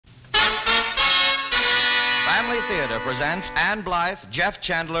Family Theater presents Ann Blythe, Jeff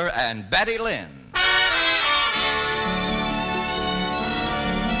Chandler, and Betty Lynn.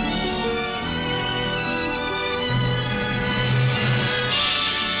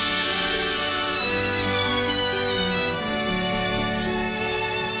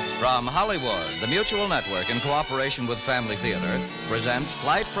 From Hollywood, the Mutual Network, in cooperation with Family Theater, presents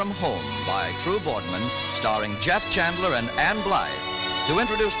Flight from Home by True Boardman, starring Jeff Chandler and Ann Blythe. To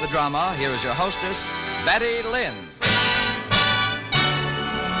introduce the drama, here is your hostess, Betty Lynn.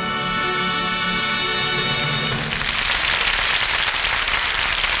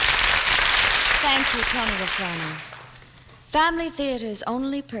 Thank you, Tony Rafrano. Family Theater's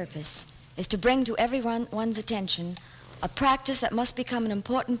only purpose is to bring to everyone's attention a practice that must become an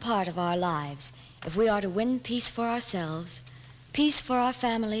important part of our lives if we are to win peace for ourselves, peace for our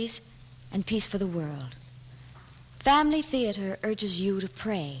families, and peace for the world. Family Theater urges you to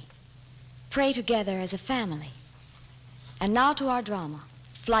pray. Pray together as a family. And now to our drama,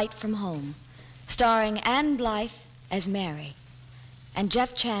 Flight from Home, starring Ann Blythe as Mary and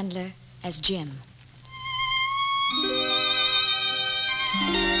Jeff Chandler as Jim.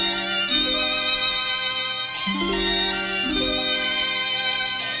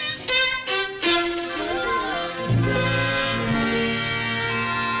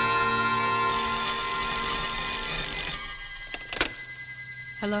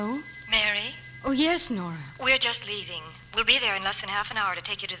 Hello? Mary? Oh, yes, Nora. We're just leaving. We'll be there in less than half an hour to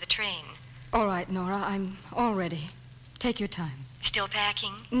take you to the train. All right, Nora, I'm all ready. Take your time. Still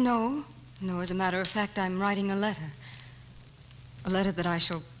packing? No, as a matter of fact, I'm writing a letter. A letter that I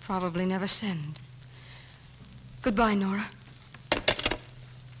shall probably never send. Goodbye, Nora.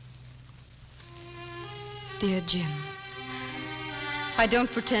 Dear Jim, I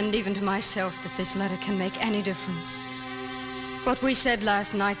don't pretend even to myself that this letter can make any difference. What we said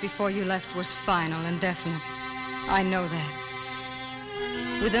last night before you left was final and definite. I know that.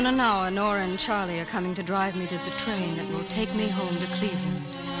 Within an hour, Nora and Charlie are coming to drive me to the train that will take me home to Cleveland.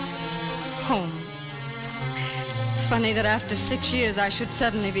 Home. Funny that after 6 years, I should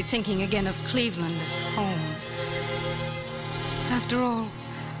suddenly be thinking again of Cleveland as home. After all,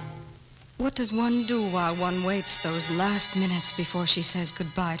 what does one do while one waits those last minutes before she says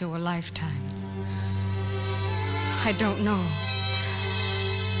goodbye to a lifetime? I don't know.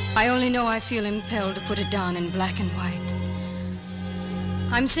 I only know I feel impelled to put it down in black and white.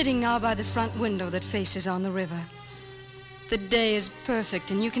 I'm sitting now by the front window that faces on the river. The day is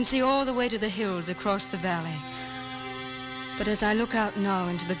perfect, and you can see all the way to the hills across the valley. But as I look out now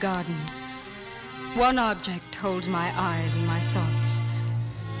into the garden, one object holds my eyes and my thoughts.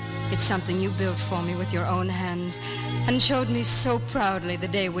 It's something you built for me with your own hands and showed me so proudly the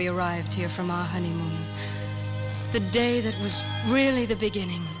day we arrived here from our honeymoon. The day that was really the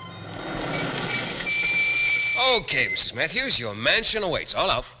beginning. Okay, Mrs. Matthews, your mansion awaits. All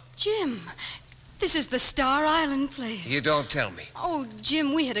out. Jim, this is the Star Island place. You don't tell me. Oh,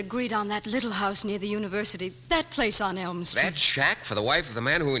 Jim, we had agreed on that little house near the university. That place on Elm Street. That shack for the wife of the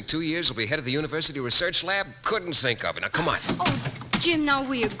man who in 2 years will be head of the university research lab? Couldn't think of it. Now, come on. Oh, Jim, now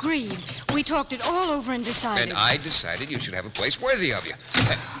we agreed. We talked it all over and decided. And I decided you should have a place worthy of you.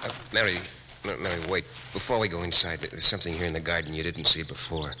 Mary, wait. Before we go inside, there's something here in the garden you didn't see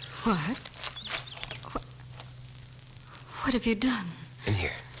before. What? What have you done? In here.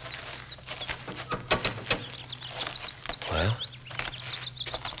 Well?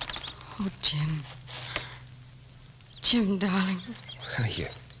 Oh, Jim. Jim, darling. You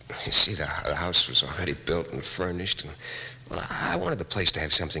see, the house was already built and furnished, and, well, I wanted the place to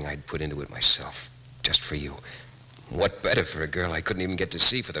have something I'd put into it myself, just for you. What better for a girl I couldn't even get to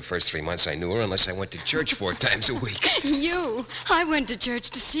see for the first 3 months I knew her unless I went to church 4 times a week. You? I went to church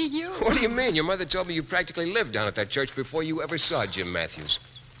to see you. What do you mean? Your mother told me you practically lived down at that church before you ever saw Jim Matthews.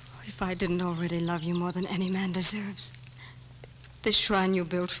 If I didn't already love you more than any man deserves, this shrine you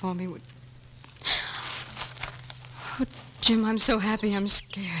built for me would... Oh, Jim, I'm so happy I'm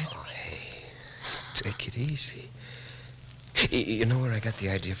scared. Oh, hey, take it easy. You know where I got the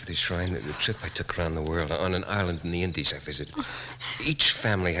idea for this shrine? The trip I took around the world, on an island in the Indies I visited. Each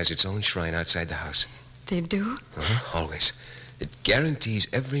family has its own shrine outside the house. They do? Always. It guarantees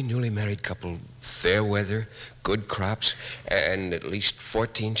every newly married couple fair weather, good crops, and at least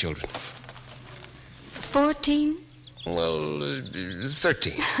 14 children. 14? Well,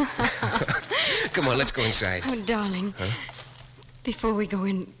 13. Come on, let's go inside. Oh, darling. Before we go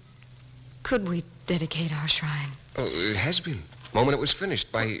in, could we dedicate our shrine? Oh, it has been. The moment it was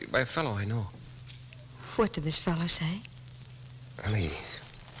finished by a fellow I know. What did this fellow say? Well, he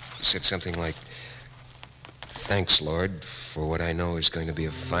said something like, "Thanks, Lord, for what I know is going to be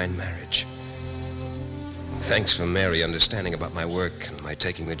a fine marriage." Thanks for Mary understanding about my work and my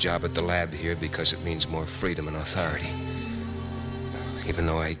taking the job at the lab here because it means more freedom and authority. Even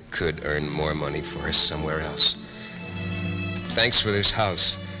though I could earn more money for us somewhere else. Thanks for this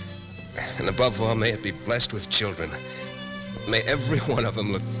house. And above all, may it be blessed with children. May every one of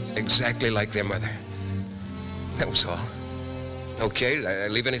them look exactly like their mother. That was all. Okay, did I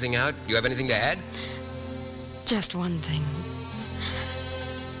leave anything out? You have anything to add? Just one thing.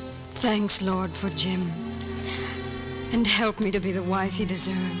 Thanks, Lord, for Jim. And help me to be the wife he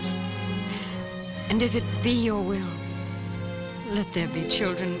deserves. And if it be your will, let there be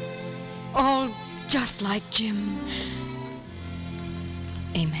children, all just like Jim.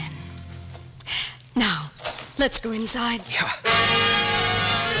 Amen. Now, let's go inside. Yeah.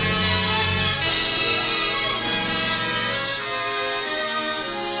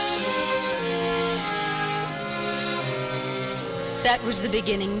 That was the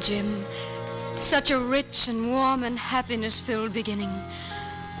beginning, Jim. Such a rich and warm and happiness-filled beginning.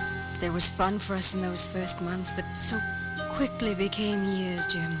 There was fun for us in those first months that so quickly became years,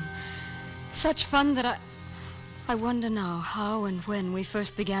 Jim. Such fun that I wonder now how and when we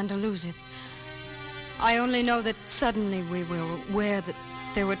first began to lose it. I only know that suddenly we were aware that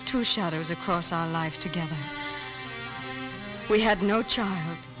there were two shadows across our life together. We had no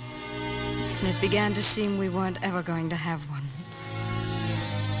child, and it began to seem we weren't ever going to have one.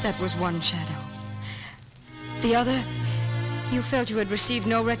 That was one shadow. The other, you felt you had received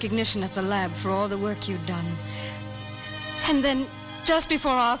no recognition at the lab for all the work you'd done. And then, just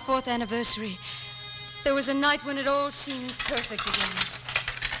before our 4th anniversary, there was a night when it all seemed perfect again.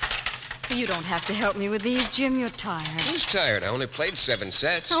 You don't have to help me with these, Jim. You're tired. Who's tired? I only played 7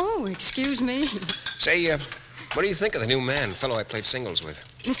 sets. Oh, excuse me. Say, what do you think of the new man, fellow I played singles with?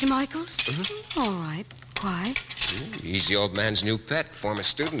 Mr. Michaels? Mm-hmm. All right. Why? He's the old man's new pet, former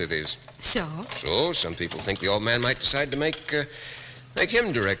student of his. So? So, some people think the old man might decide to make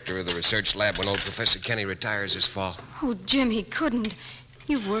him director of the research lab when old Professor Kenny retires this fall. Oh, Jim, he couldn't.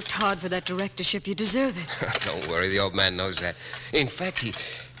 You've worked hard for that directorship. You deserve it. Don't worry, the old man knows that. In fact,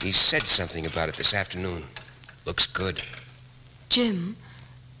 he said something about it this afternoon. Looks good. Jim,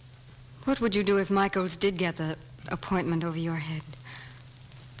 what would you do if Michaels did get the appointment over your head?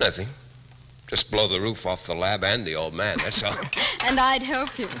 Nothing. Just blow the roof off the lab and the old man, that's all. And I'd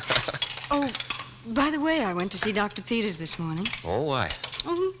help you. Oh, by the way, I went to see Dr. Peters this morning. Oh, why?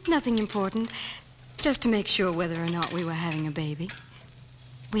 Oh, nothing important. Just to make sure whether or not we were having a baby.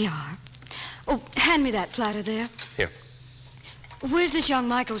 We are. Oh, hand me that platter there. Here. Where's this young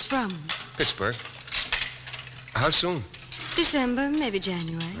Michaels from? Pittsburgh. How soon? December, maybe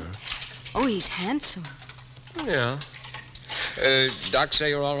January. Oh, he's handsome. Yeah. Doc say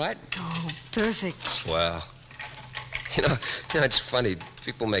you're all right? Oh, perfect. Swell. You know, it's funny.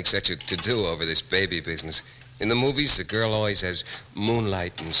 People make such a to-do over this baby business. In the movies, the girl always has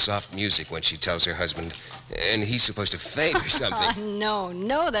moonlight and soft music when she tells her husband, and he's supposed to faint or something.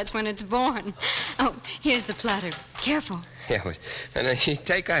 No, that's when it's born. Oh, here's the platter. Careful. Yeah, and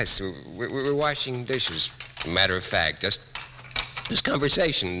take us. We're washing dishes. Matter of fact, just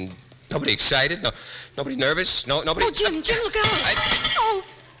conversation. Nobody excited? No, nobody nervous? Nobody... Oh, Jim, look out. Oh.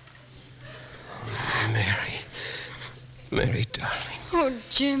 Mary, darling. Oh,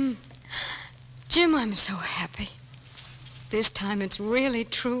 Jim. Jim, I'm so happy. This time it's really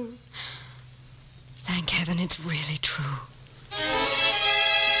true. Thank heaven it's really true.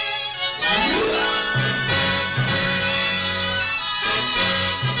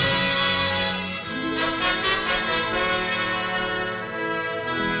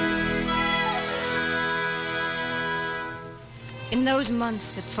 In those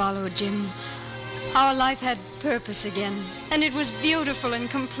months that followed, Jim, our life had purpose again, and it was beautiful and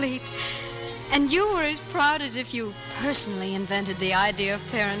complete. And you were as proud as if you personally invented the idea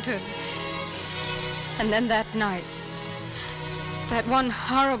of parenthood. And then that night, that one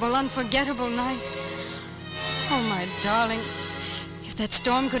horrible, unforgettable night. Oh, my darling, if that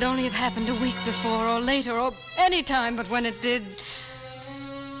storm could only have happened a week before or later or any time but when it did.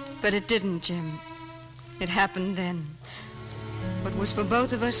 But it didn't, Jim. It happened then. What was for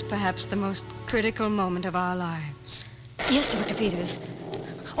both of us perhaps the most critical moment of our lives. Yes, Dr. Peters.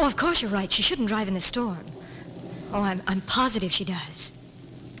 Oh, of course you're right. She shouldn't drive in the storm. Oh, I'm positive she does.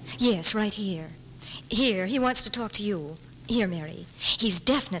 Yes, right here. Here, he wants to talk to you. Here, Mary. He's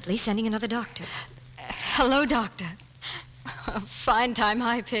definitely sending another doctor. Hello, Doctor. A fine time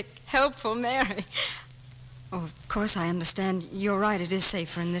I pick. Helpful Mary. Oh, of course I understand. You're right, it is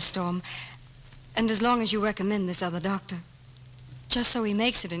safer in this storm. And as long as you recommend this other doctor. Just so he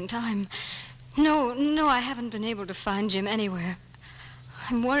makes it in time. No, I haven't been able to find Jim anywhere.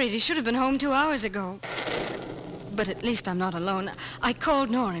 I'm worried. He should have been home 2 hours ago. But at least I'm not alone. I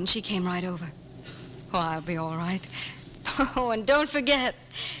called Nora and she came right over. Oh, I'll be all right. Oh, and don't forget,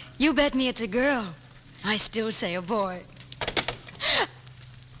 you bet me it's a girl. I still say a boy.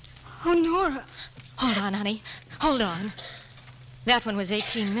 Oh, Nora. Hold on, honey. Hold on. That one was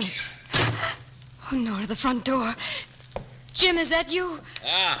 18 minutes. Oh, Nora, the front door. Jim, is that you?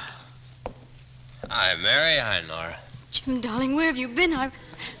 Ah. Hi, Mary. Hi, Nora. Jim, darling, where have you been?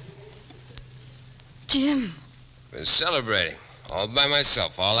 Jim. Been celebrating. All by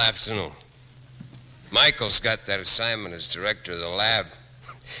myself, all afternoon. Michael's got that assignment as director of the lab.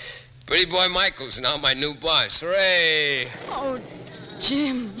 Pretty boy Michael's now my new boss. Hooray! Oh,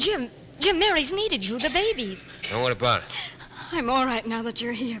 Jim. Jim, Mary's needed you, the babies. And what about it? I'm all right now that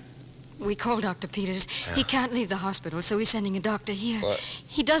you're here. We called Dr. Peters. Yeah. He can't leave the hospital, so he's sending a doctor here. What?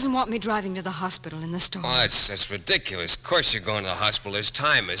 He doesn't want me driving to the hospital in the storm. Oh, that's ridiculous. Of course you're going to the hospital. There's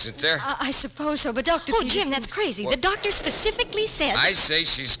time, isn't there? I suppose so, but Dr. Peters... Jim, that's crazy. What? The doctor specifically said... I say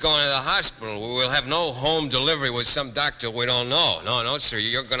she's going to the hospital. We'll have no home delivery with some doctor we don't know. No, sir.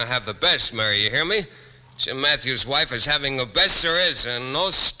 You're going to have the best, Mary. You hear me? Jim Matthews' wife is having the best there is, and no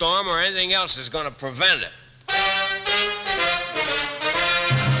storm or anything else is going to prevent it.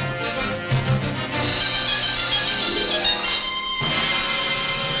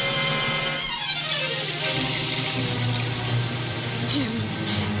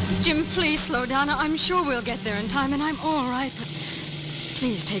 Jim, please slow down. I'm sure we'll get there in time, and I'm all right, but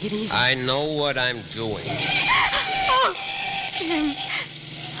please take it easy. I know what I'm doing. Oh, Jim,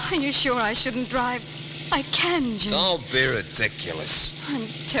 are you sure I shouldn't drive? I can, Jim. Don't be ridiculous. I'm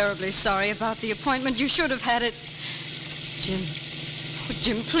terribly sorry about the appointment. You should have had it. Jim,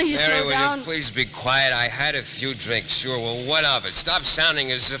 please Mary, slow down. will you please be quiet? I had a few drinks, sure. Well, what of it? Stop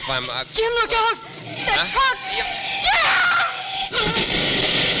sounding as if I'm... Jim, look out! That truck! Jim!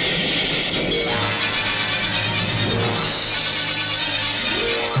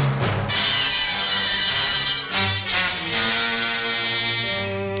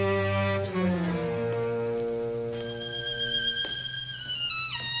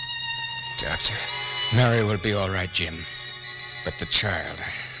 Doctor? Mary will be all right, Jim. But the child...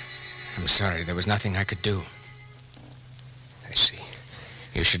 I'm sorry, there was nothing I could do. I see.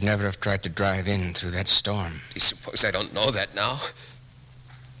 You should never have tried to drive in through that storm. Do you suppose I don't know that now?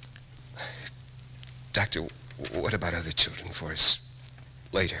 Doctor, what about other children for us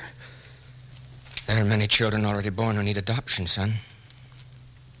later? There are many children already born who need adoption, son.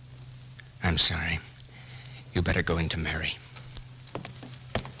 I'm sorry. You better go into Mary.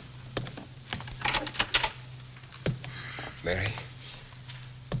 Mary?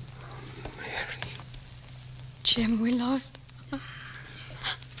 Jim, we lost.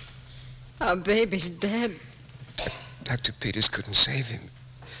 Our baby's dead. Dr. Peters couldn't save him.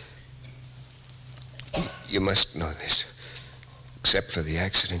 You must know this. Except for the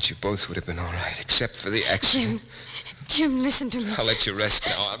accident, you both would have been all right. Except for the accident. Jim, listen to me. I'll let you rest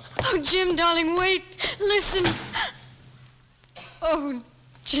now. Oh, Jim, darling, wait. Listen. Oh,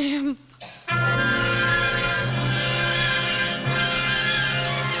 Jim.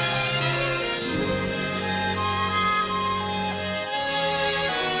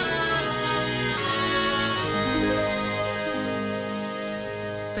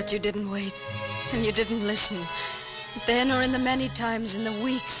 But you didn't wait, and you didn't listen. Then or in the many times in the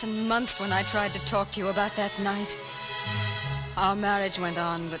weeks and months when I tried to talk to you about that night. Our marriage went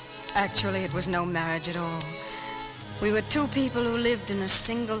on, but actually it was no marriage at all. We were two people who lived in a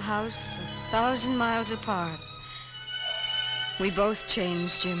single house 1,000 miles apart. We both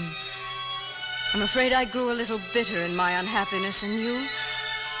changed, Jim. I'm afraid I grew a little bitter in my unhappiness, and you,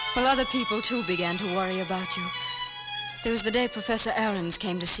 well, other people too began to worry about you. There was the day Professor Ahrens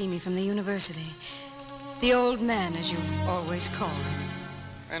came to see me from the university. The old man, as you've always called him.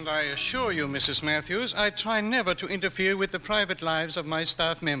 And I assure you, Mrs. Matthews, I try never to interfere with the private lives of my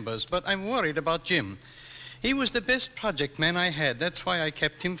staff members, but I'm worried about Jim. He was the best project man I had. That's why I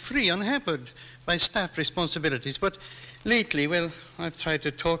kept him free, unhampered by staff responsibilities. But lately, well, I've tried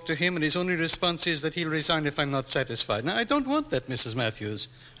to talk to him, and his only response is that he'll resign if I'm not satisfied. Now, I don't want that, Mrs. Matthews.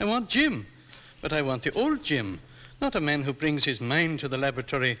 I want Jim. But I want the old Jim. Not a man who brings his mind to the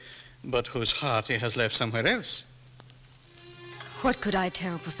laboratory, but whose heart he has left somewhere else. What could I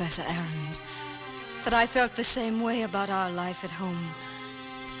tell Professor Ahrens? That I felt the same way about our life at home.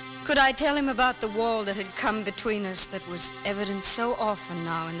 Could I tell him about the wall that had come between us that was evident so often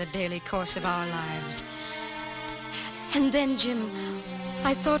now in the daily course of our lives? And then, Jim,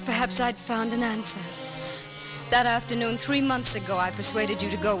 I thought perhaps I'd found an answer. That afternoon, 3 months ago, I persuaded you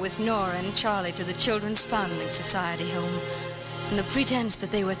to go with Nora and Charlie to the Children's Foundling Society home on the pretense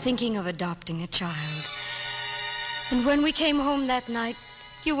that they were thinking of adopting a child. And when we came home that night,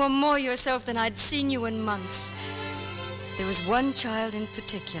 you were more yourself than I'd seen you in months. There was one child in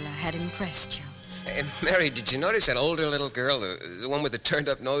particular had impressed you. Hey, Mary, did you notice that older little girl, the one with the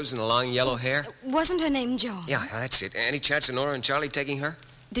turned-up nose and the long yellow hair? Wasn't her name Joan? Yeah, that's it. Any chance of Nora and Charlie taking her?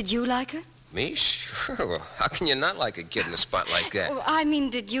 Did you like her? Me? Sure. Well, how can you not like a kid in a spot like that? Oh, I mean,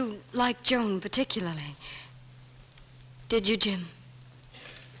 did you like Joan particularly? Did you, Jim?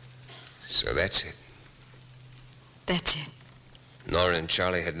 So that's it. That's it. Nora and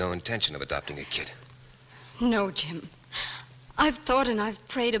Charlie had no intention of adopting a kid. No, Jim. I've thought and I've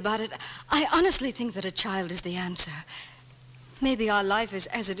prayed about it. I honestly think that a child is the answer. Maybe our life is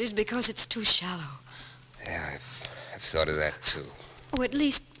as it is because it's too shallow. Yeah, I've thought of that, too. Or at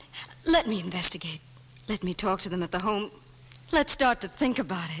least, let me investigate. Let me talk to them at the home. Let's start to think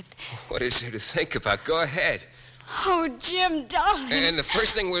about it. What is there to think about? Go ahead. Oh, Jim, darling. And the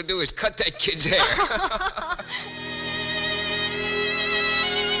first thing we'll do is cut that kid's hair.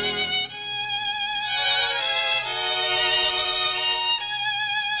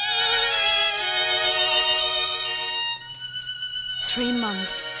 3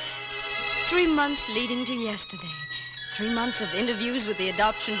 months. 3 months leading to yesterday. 3 months of interviews with the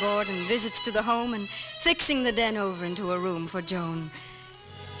adoption board and visits to the home and fixing the den over into a room for Joan.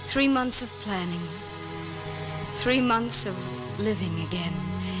 3 months of planning. 3 months of living again.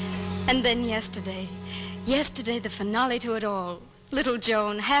 And then yesterday the finale to it all. Little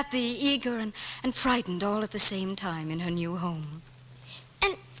Joan, happy, eager, and frightened all at the same time in her new home.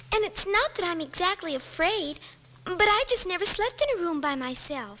 And it's not that I'm exactly afraid, but I just never slept in a room by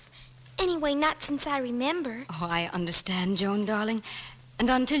myself. Anyway, not since I remember. Oh, I understand, Joan, darling. And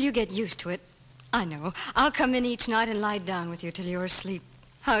until you get used to it, I know, I'll come in each night and lie down with you till you're asleep.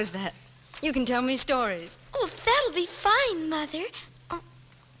 How's that? You can tell me stories. Oh, that'll be fine, Mother. Oh,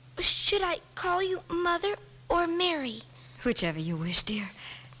 should I call you Mother or Mary? Whichever you wish, dear.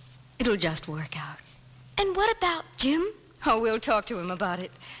 It'll just work out. And what about Jim? Oh, we'll talk to him about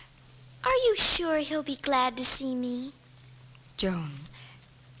it. Are you sure he'll be glad to see me? Joan,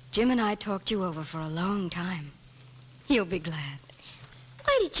 Jim and I talked you over for a long time. He'll be glad.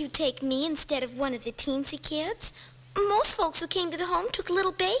 Why did you take me instead of one of the teensy kids? Most folks who came to the home took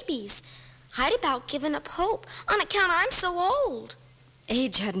little babies. I'd about given up hope on account I'm so old.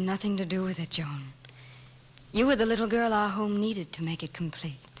 Age had nothing to do with it, Joan. You were the little girl our home needed to make it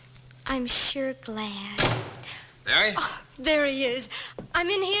complete. I'm sure glad. Mary? Oh, there he is. I'm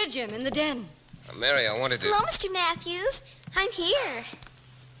in here, Jim, in the den. Mary, I wanted to... Hello, Mr. Matthews. I'm here.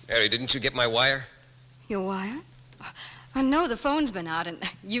 Mary, didn't you get my wire? Your wire? I know the phone's been out, and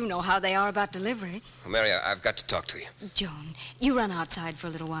you know how they are about delivery. Well, Mary, I've got to talk to you. Joan, you run outside for a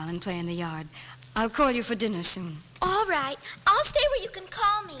little while and play in the yard. I'll call you for dinner soon. All right. I'll stay where you can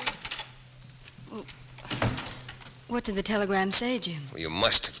call me. What did the telegram say, Jim? Well, you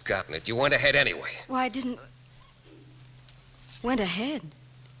must have gotten it. You went ahead anyway. Why, I didn't... Went ahead?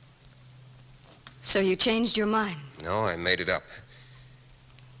 So you changed your mind? No, I made it up.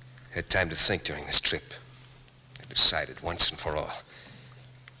 Had time to think during this trip. I decided once and for all.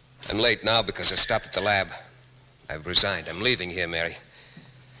 I'm late now because I stopped at the lab. I've resigned. I'm leaving here, Mary.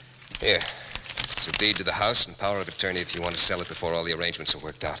 Here. It's a deed to the house and power of attorney if you want to sell it before all the arrangements are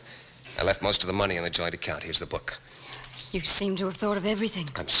worked out. I left most of the money in the joint account. Here's the book. You seem to have thought of everything.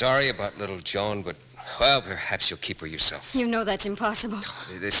 I'm sorry about little Joan, but, well, perhaps you'll keep her yourself. You know that's impossible.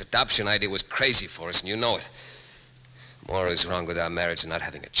 This adoption idea was crazy for us, and you know it. More is wrong with our marriage than not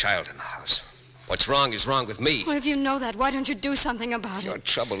having a child in the house. What's wrong is wrong with me. Well, if you know that, why don't you do something about Your it?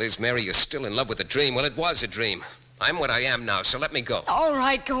 trouble is, Mary, you're still in love with a dream. Well, it was a dream. I'm what I am now, so let me go. All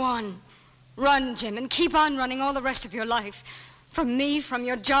right, go on. Run, Jim, and keep on running all the rest of your life. From me, from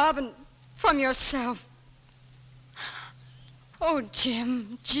your job, and from yourself. Oh,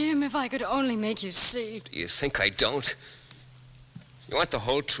 Jim, if I could only make you see. Do you think I don't? You want the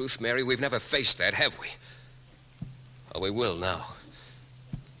whole truth, Mary? We've never faced that, have we? Well, we will now.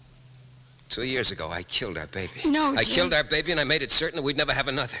 2 years ago, I killed our baby. No, I Jim. killed our baby, and I made it certain that we'd never have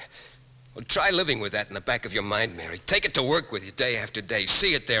another. Well, try living with that in the back of your mind, Mary. Take it to work with you day after day.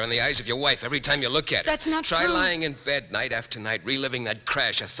 See it there in the eyes of your wife every time you look at her. That's not Try true. lying in bed night after night, reliving that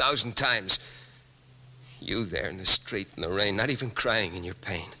crash 1,000 times. You there in the street in the rain, not even crying in your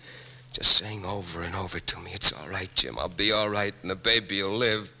pain. Just saying over and over to me, it's all right, Jim. I'll be all right, and the baby will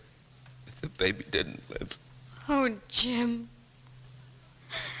live. If the baby didn't live. Oh, Jim.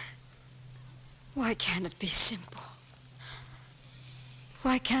 Why can't it be simple?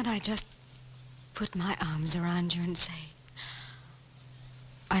 Why can't I just put my arms around you and say,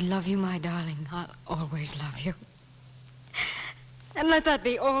 I love you, my darling. I'll always love you. And let that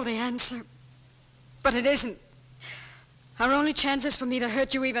be all the answer. But it isn't. Our only chance is for me to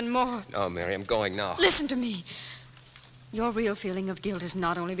hurt you even more. No, Mary, I'm going now. Listen to me. Your real feeling of guilt is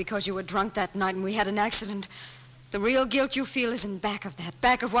not only because you were drunk that night and we had an accident. The real guilt you feel is in back of that,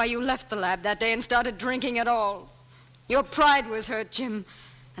 back of why you left the lab that day and started drinking at all. Your pride was hurt, Jim,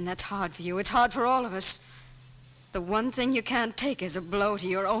 and that's hard for you. It's hard for all of us. The one thing you can't take is a blow to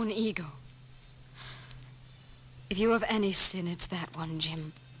your own ego. If you have any sin, it's that one,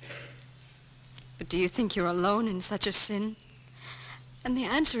 Jim. But do you think you're alone in such a sin? And the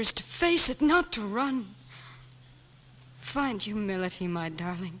answer is to face it, not to run. Find humility, my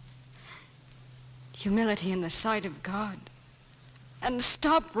darling. Humility in the sight of God. And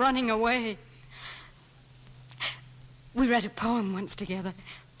stop running away. We read a poem once together.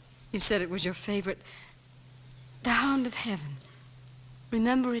 You said it was your favorite. The Hound of Heaven.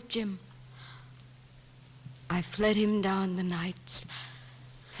 Remember it, Jim? I fled him down the nights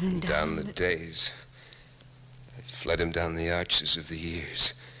and down the days. I fled him down the arches of the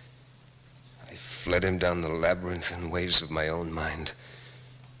years. I fled him down the labyrinth and ways of my own mind.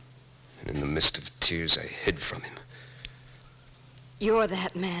 And in the mist of tears, I hid from him. You're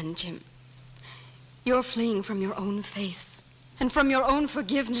that man, Jim. You're fleeing from your own faith and from your own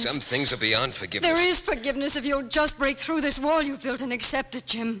forgiveness. Some things are beyond forgiveness. There is forgiveness if you'll just break through this wall you've built and accept it,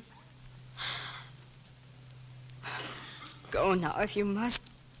 Jim. Go now if you must,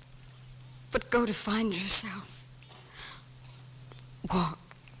 but go to find yourself. Walk.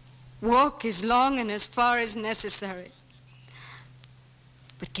 Walk as long and as far as necessary.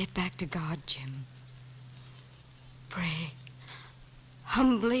 But get back to God, Jim. Pray.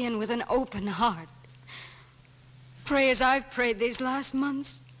 Humbly and with an open heart. Pray as I've prayed these last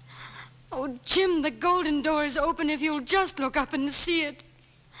months. Oh, Jim, the golden door is open if you'll just look up and see it.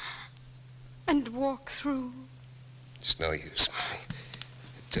 And walk through. It's no use, Mary.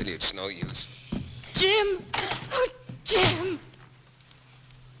 I tell you, it's no use. Jim! Oh, Jim!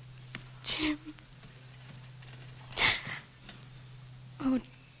 Jim. Oh,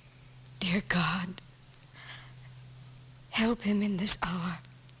 dear God. Help him in this hour.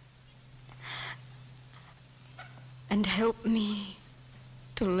 And help me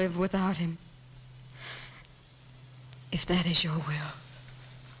to live without him, if that is your will.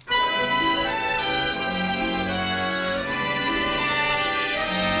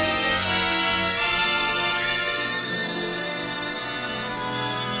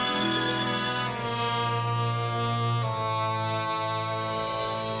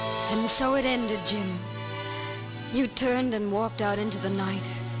 And so it ended, Jim. You turned and walked out into the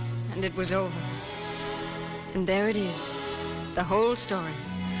night, and it was over. And there it is, the whole story.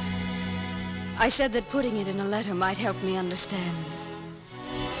 I said that putting it in a letter might help me understand.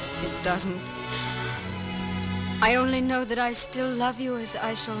 It doesn't. I only know that I still love you as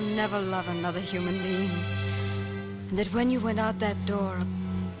I shall never love another human being. And that when you went out that door,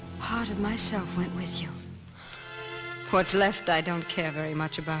 a part of myself went with you. What's left I don't care very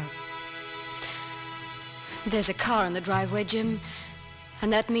much about. There's a car in the driveway, Jim,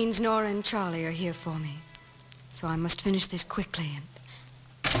 and that means Nora and Charlie are here for me. So I must finish this quickly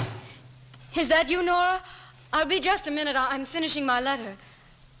and... Is that you, Nora? I'll be just a minute. I'm finishing my letter.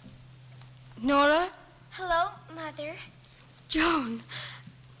 Nora? Hello, Mother. Joan.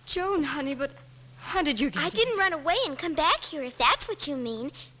 Joan, honey, but how did you get I didn't run away and come back here, if that's what you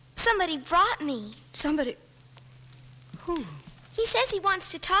mean. Somebody brought me. Somebody... Who? He says he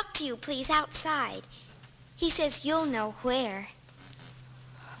wants to talk to you, please, outside. He says you'll know where.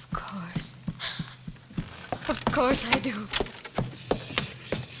 Of course. Of course I do.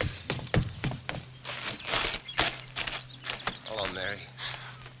 Hello, Mary.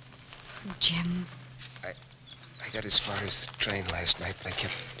 Jim. I got as far as the train last night, but I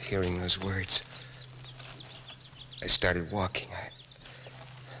kept hearing those words. I started walking.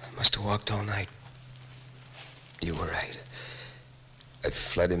 I must have walked all night. You were right. I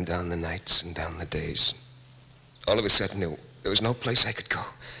fled him down the nights and down the days. All of a sudden, there was no place I could go.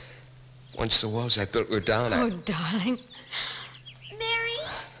 Once the walls I built were down, Oh, darling.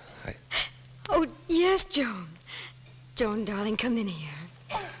 Mary? Oh, yes, Joan. Joan, darling, come in here.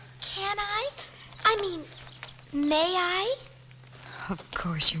 Can I? I mean, may I? Of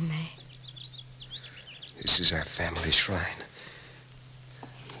course you may. This is our family shrine.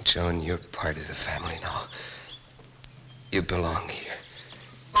 Joan, you're part of the family now. You belong here.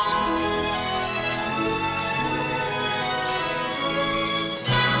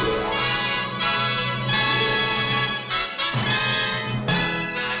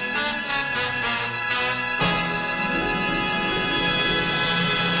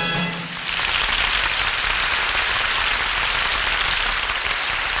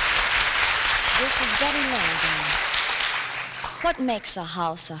 This is Betty Milligan. What makes a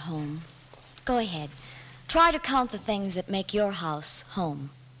house a home? Go ahead. Try to count the things that make your house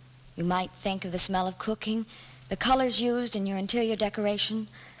home. You might think of the smell of cooking, the colors used in your interior decoration,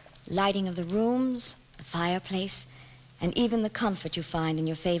 lighting of the rooms, the fireplace, and even the comfort you find in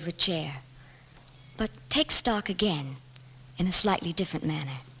your favorite chair. But take stock again in a slightly different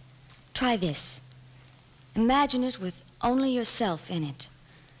manner. Try this. Imagine it with only yourself in it.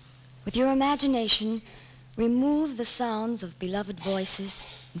 With your imagination, remove the sounds of beloved voices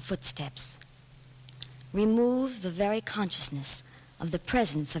and footsteps. Remove the very consciousness of the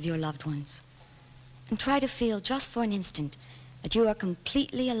presence of your loved ones. And try to feel just for an instant that you are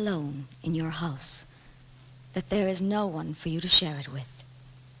completely alone in your house, that there is no one for you to share it with.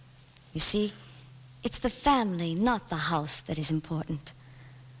 You see, it's the family, not the house, that is important.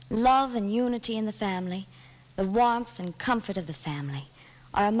 Love and unity in the family, the warmth and comfort of the family,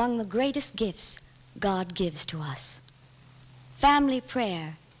 are among the greatest gifts God gives to us. Family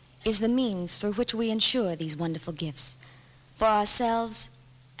prayer is the means through which we ensure these wonderful gifts for ourselves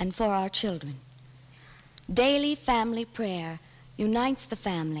and for our children. Daily family prayer unites the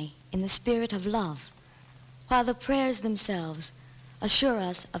family in the spirit of love, while the prayers themselves assure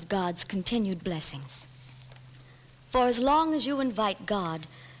us of God's continued blessings. For as long as you invite God,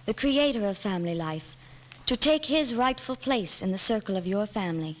 the creator of family life, to take his rightful place in the circle of your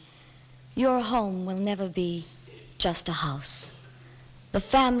family, your home will never be just a house. The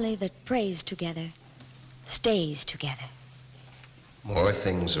family that prays together stays together. More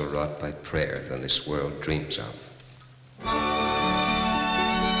things are wrought by prayer than this world dreams of.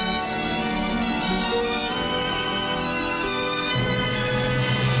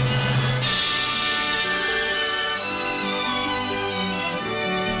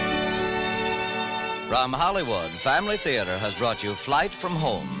 From Hollywood, Family Theater has brought you Flight from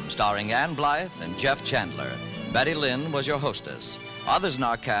Home, starring Ann Blythe and Jeff Chandler. Betty Lynn was your hostess. Others in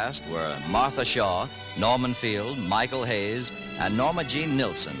our cast were Martha Shaw, Norman Field, Michael Hayes, and Norma Jean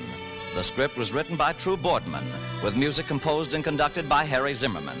Nilsson. The script was written by True Boardman, with music composed and conducted by Harry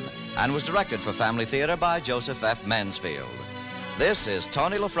Zimmerman, and was directed for Family Theater by Joseph F. Mansfield. This is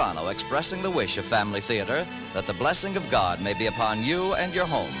Tony Lofrano expressing the wish of Family Theater that the blessing of God may be upon you and your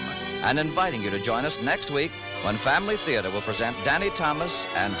home, and inviting you to join us next week when Family Theater will present Danny Thomas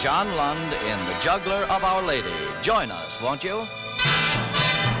and John Lund in The Juggler of Our Lady. Join us, won't you?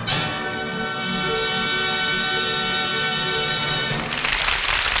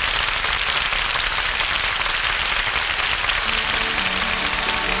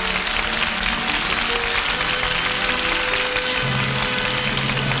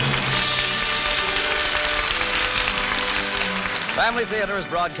 Family Theater is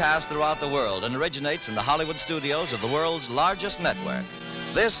broadcast throughout the world and originates in the Hollywood studios of the world's largest network.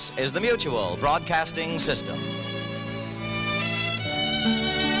 This is the Mutual Broadcasting System.